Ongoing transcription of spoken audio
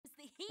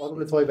Welcome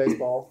to Toy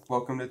Baseball.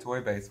 Welcome to Toy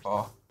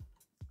Baseball.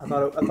 I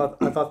thought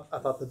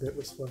the bit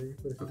was funny,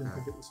 but if you didn't Okay.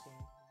 think it was funny,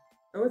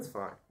 Oh, it's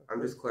fine.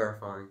 I'm just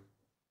clarifying.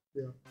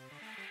 yeah.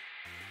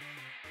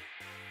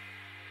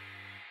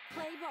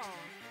 Play ball.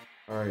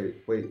 Alright,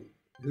 wait.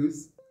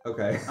 Who's...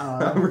 Okay.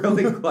 Uh, I'm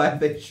really glad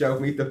they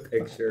showed me the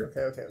picture.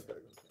 Okay.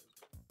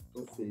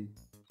 Let's see.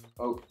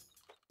 Oh.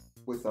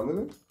 Wait, stop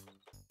moving?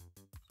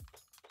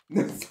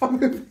 No, stop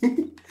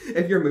moving.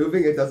 If you're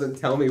moving, it doesn't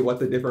tell me what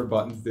the different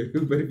buttons do,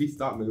 but if you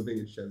stop moving,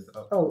 it shows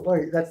up. Oh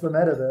wait, that's the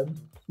meta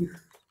then.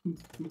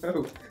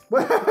 No.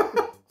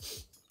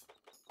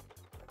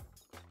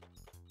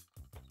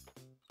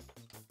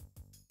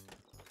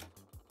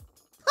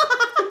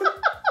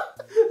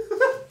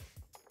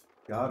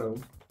 Got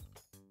him.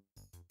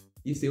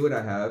 You see what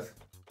I have?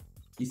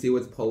 You see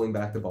what's pulling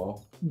back the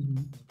ball?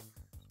 Mhm.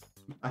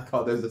 I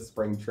call those a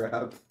spring trap.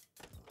 Out.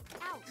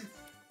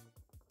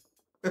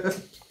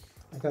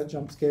 I got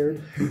jump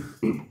scared.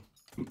 I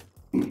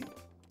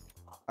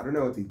don't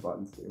know what these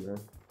buttons do, man.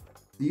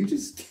 Do you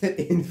just get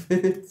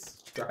infinite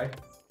strikes?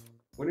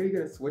 When are you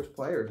gonna switch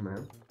players,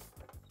 man?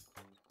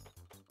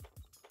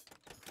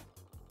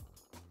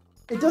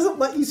 It doesn't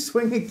let you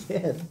swing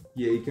again.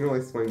 Yeah, you can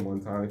only swing one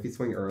time. If you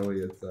swing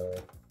early, it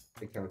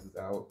counts as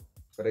out.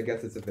 But I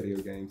guess it's a video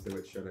game, so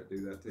it shouldn't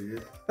do that to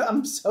you.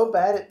 I'm so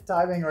bad at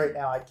timing right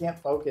now. I can't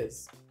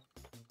focus.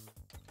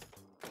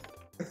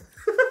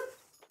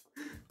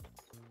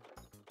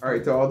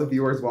 Alright, to all the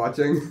viewers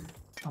watching,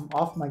 I'm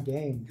off my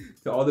game.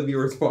 to all the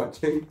viewers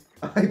watching,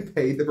 I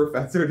paid the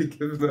professor to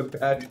give him a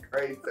bad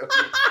grade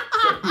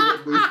so he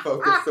would lose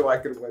focus so I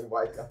could win,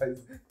 white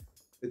guys.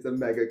 It's a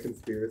mega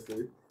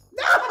conspiracy.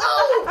 No!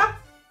 I'm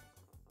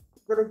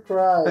gonna I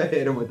cry.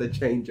 hit him with a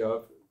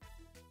changeup.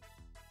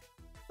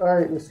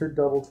 Alright, Mr.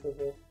 Double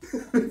Triple.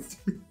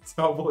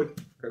 Double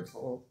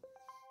triple.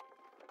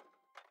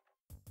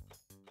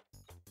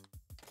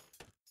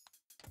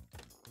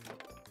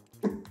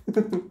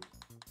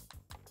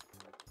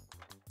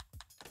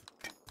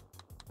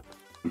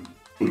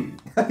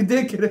 I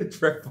did get a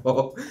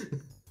triple.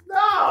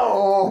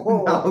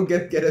 No! Now I'm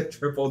gonna get a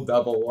triple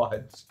double.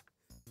 Watch.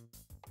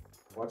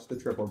 Watch the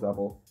triple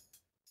double.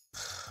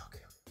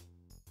 Okay.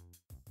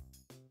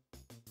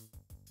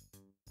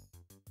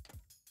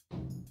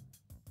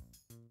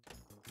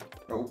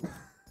 Nope.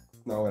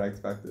 Not what I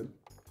expected.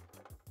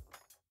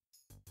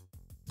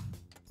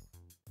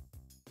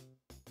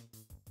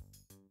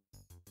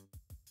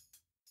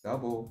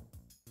 Double.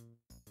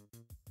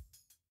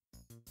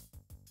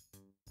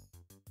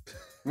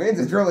 Means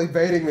it's really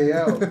baiting me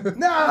out.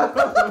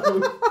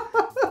 No!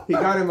 He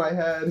got in my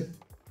head.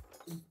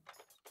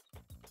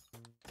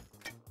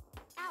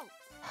 Out.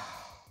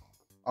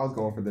 I was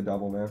going for the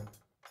double, man.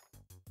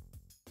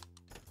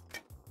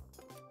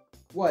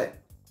 What?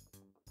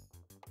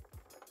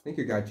 I think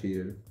your guy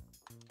cheated.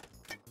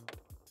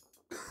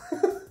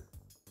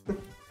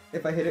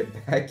 If I hit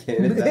it back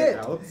in, is that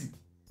out?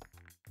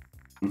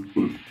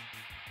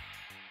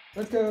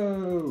 Let's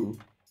go!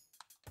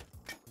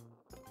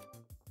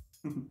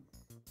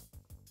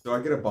 Do I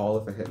get a ball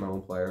if I hit my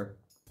own player?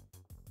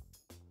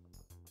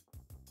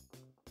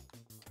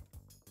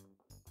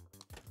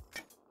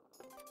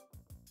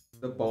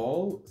 The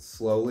ball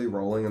slowly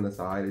rolling on the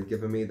side is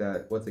giving me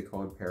that, what's it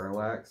called,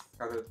 parallax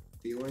kind of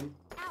feeling?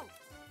 Out.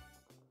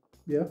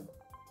 Yeah.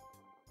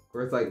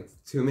 Where it's like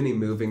too many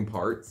moving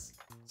parts.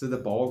 So the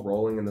ball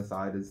rolling on the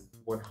side is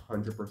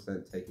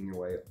 100% taking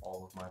away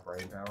all of my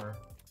brain power.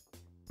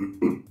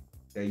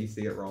 Yeah, you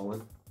see it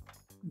rolling?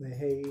 They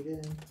hate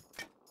it.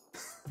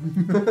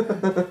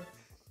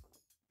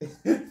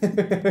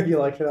 You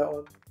like that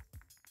one?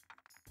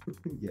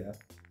 Yeah.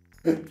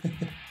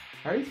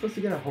 How are you supposed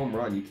to get a home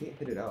run? You can't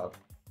hit it up.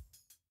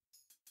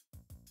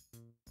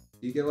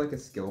 Do you get like a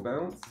skill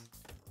bounce?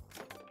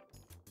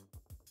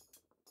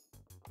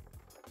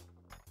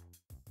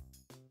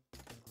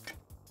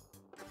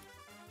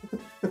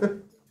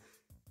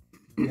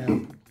 Yeah.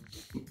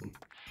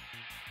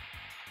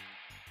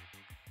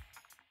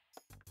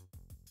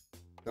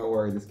 Don't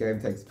worry, this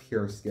game takes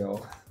pure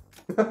skill.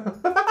 I didn't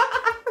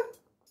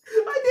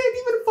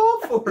even fall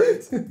for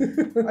it.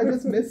 I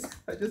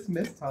just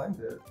mistimed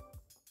it.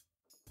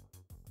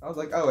 I was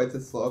like, oh, it's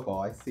a slow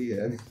ball. I see it.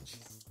 And it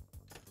just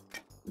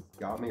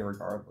got me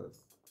regardless.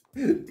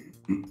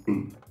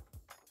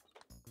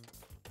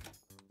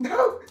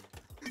 No!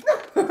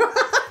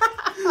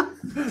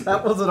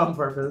 That wasn't on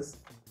purpose.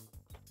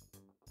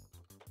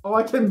 Oh,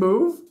 I can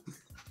move?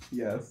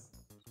 Yes.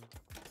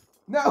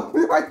 No!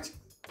 I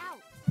Out.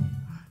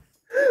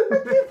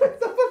 gave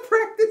myself a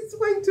practice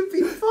swing to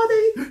be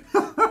funny!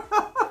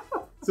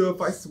 So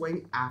if I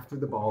swing after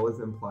the ball is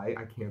in play,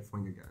 I can't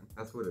swing again.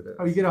 That's what it is.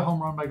 Oh, you get a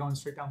home run by going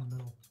straight down the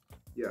middle.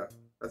 Yeah.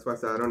 That's why I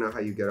said I don't know how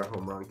you get a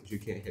home run because you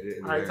can't hit it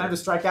in the Alright, air. time to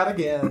strike out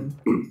again.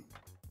 I'm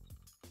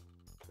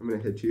gonna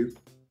hit you.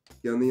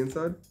 Get on the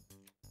inside.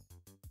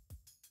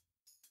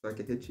 So I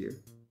can hit you.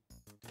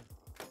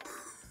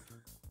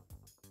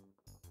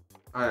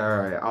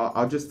 Alright.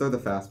 I'll just throw the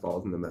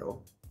fastballs in the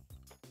middle.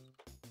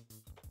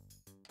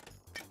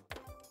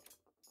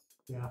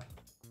 Yeah.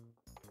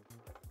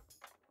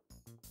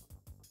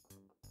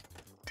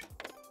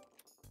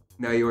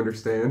 Now you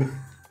understand.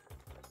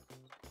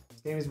 This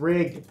game is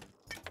rigged.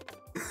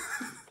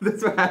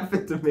 That's what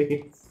happened to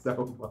me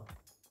so much.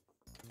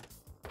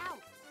 Out.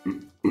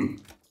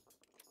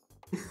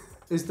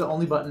 Is the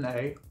only button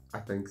A? I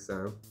think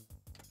so.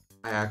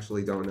 I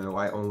actually don't know.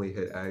 I only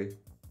hit A.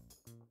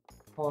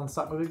 Hold on,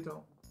 stop moving.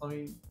 Don't let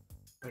me.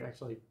 Wait,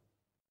 actually.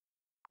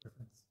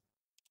 Difference.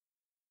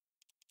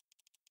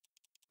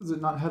 Does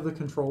it not have the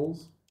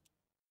controls?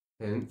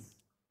 Hints?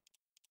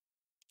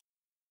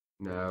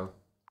 No.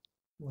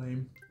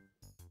 Lame.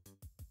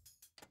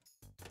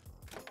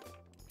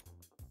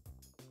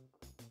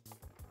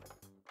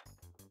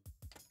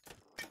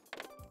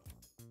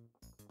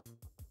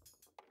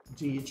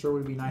 Gee, it sure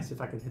would be nice if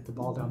I could hit the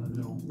ball down the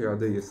middle. Here, I'll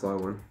do you a slow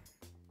one.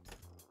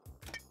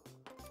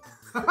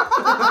 Try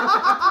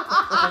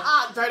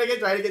it again,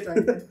 try it again, try it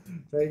again.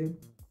 Try it again.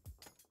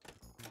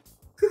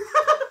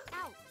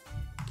 Out.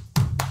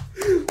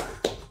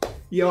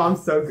 Yo, I'm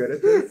so good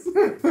at this.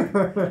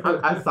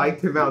 I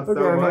psyched him out so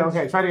Okay, much.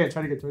 okay, try it again,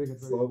 try it again, try it again. Try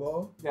it Slow again.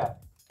 ball? Yeah.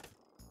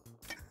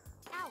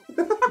 Out.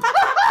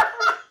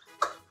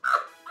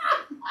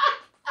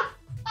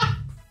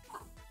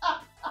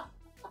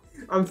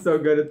 I'm so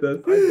good at this.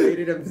 I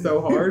baited him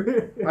so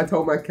hard. I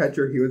told my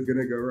catcher he was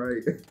gonna go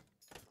right.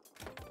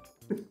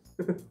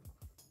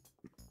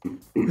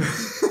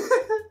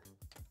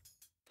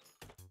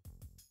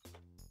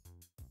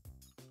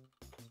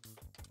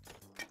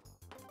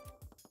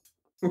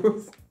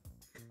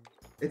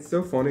 It's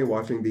so funny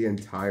watching the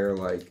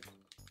entirety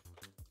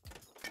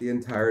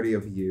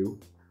of you.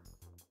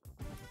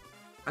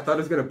 I thought it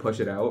was gonna push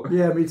it out.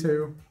 Yeah, me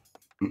too.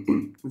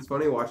 It's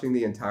funny watching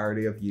the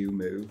entirety of you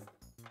move.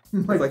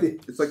 Like,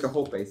 It's like the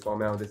whole baseball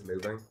mound is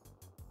moving.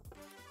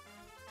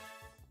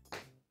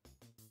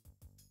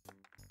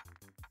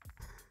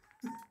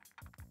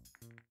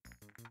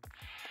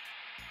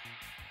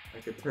 I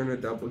could turn a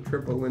double,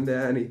 triple into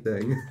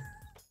anything.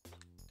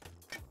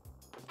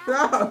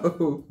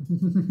 No!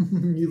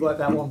 you let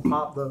that one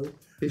pop though.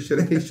 He should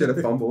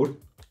have fumbled.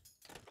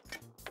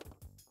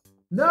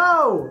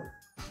 No!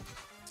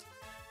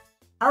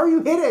 How are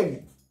you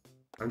hitting?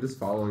 I'm just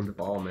following the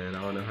ball, man.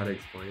 I don't know how to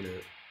explain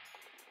it.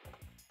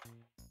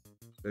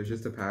 There's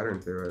just a pattern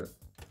to it.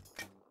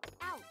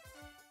 Out.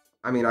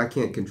 I mean, I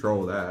can't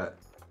control that.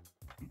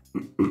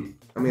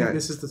 I mean,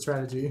 This is the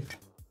strategy.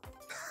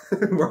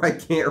 where I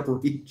can't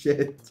reach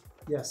it.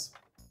 Yes.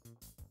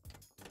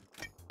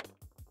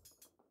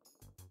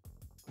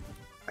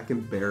 I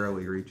can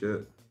barely reach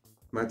it.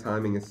 My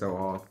timing is so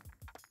off.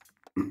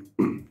 Let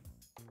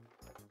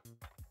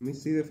me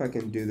see if I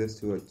can do this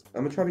to it.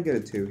 I'm gonna try to get a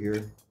 2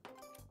 here.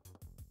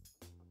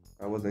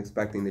 I wasn't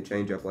expecting the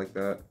change up like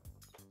that.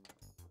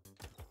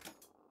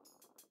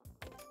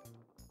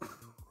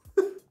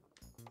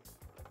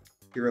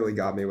 He really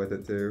got me with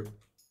it too.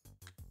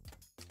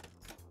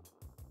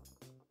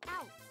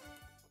 Out.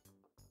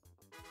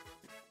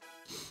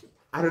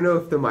 I don't know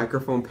if the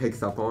microphone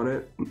picks up on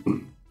it,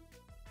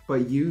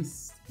 but you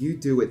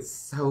do it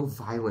so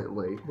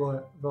violently.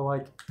 But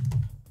like,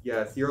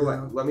 Yes, you're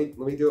Yeah. like. Let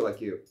me do it like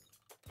you.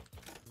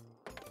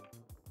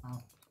 Oh.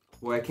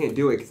 Well, I can't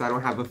do it because I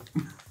don't have a.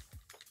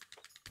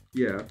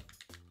 Yeah.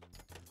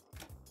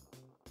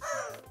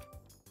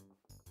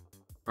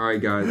 All right,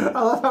 guys. I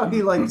love how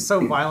he like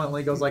so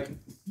violently goes like,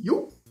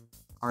 you.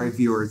 All right,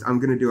 viewers. I'm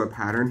gonna do a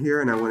pattern here,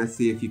 and I want to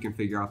see if you can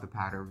figure out the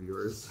pattern,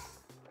 viewers.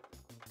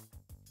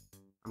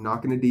 I'm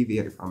not gonna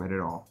deviate from it at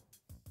all.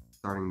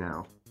 Starting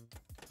now.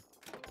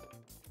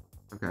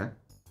 Okay.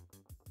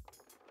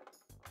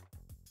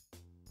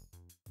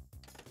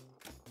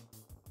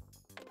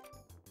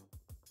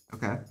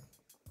 Okay.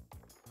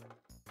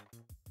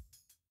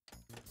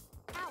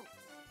 Out.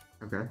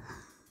 Okay.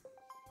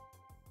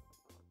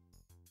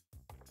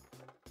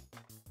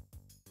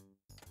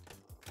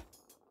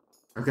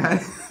 Okay.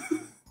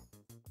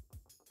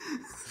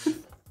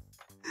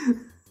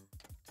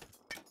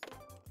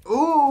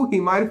 Ooh, he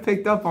might have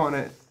picked up on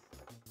it.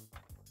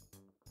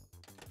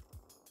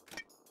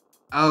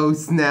 Oh,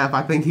 snap.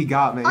 I think he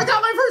got me. I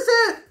got my first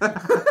hit.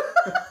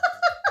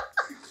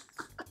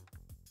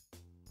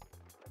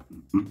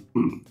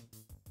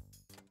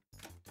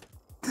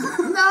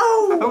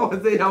 No.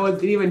 I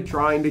wasn't even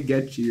trying to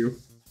get you.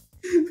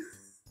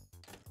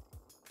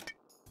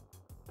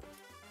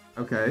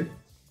 Okay.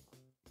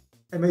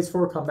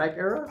 MH4 comeback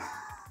era.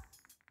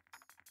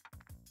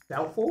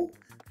 Doubtful.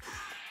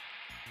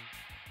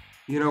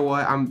 You know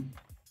what? I'm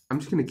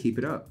just gonna keep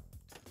it up.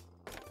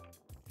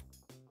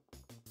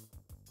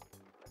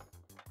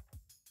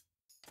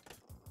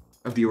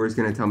 A viewer's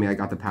gonna tell me I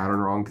got the pattern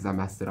wrong because I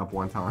messed it up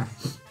one time.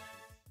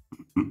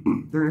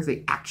 They're gonna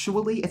say,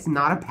 actually, it's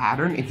not a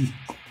pattern if you...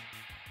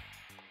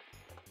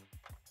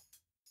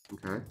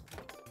 Okay.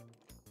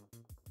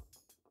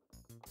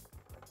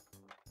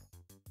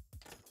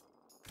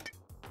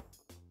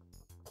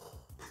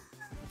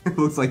 It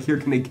looks like you're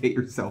gonna get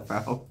yourself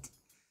out.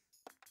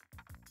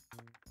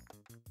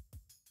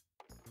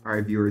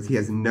 Alright, viewers, he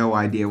has no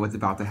idea what's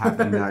about to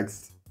happen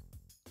next.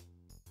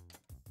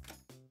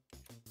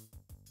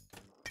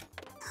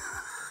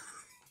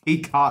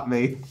 He caught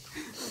me.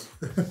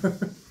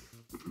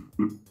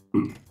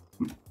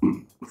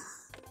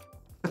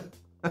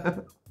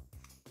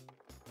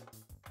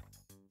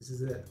 This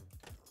is it.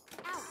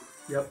 Out.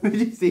 Yep. Did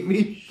you see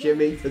me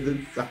shimmy to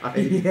the side?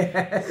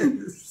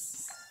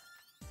 Yes.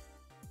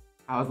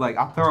 I was like,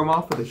 I'll throw him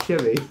off with a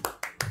shimmy.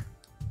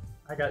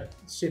 I got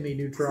shimmy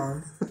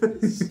neutron.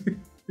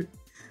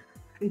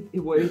 It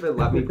wouldn't even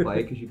let me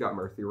play because you got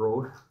mercy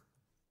ruled.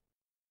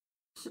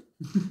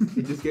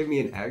 It just gave me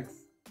an X.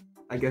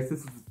 I guess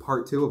this is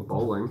part 2 of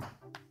bowling.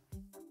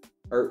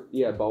 Or,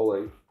 yeah,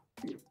 bowling.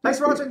 Thanks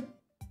for watching.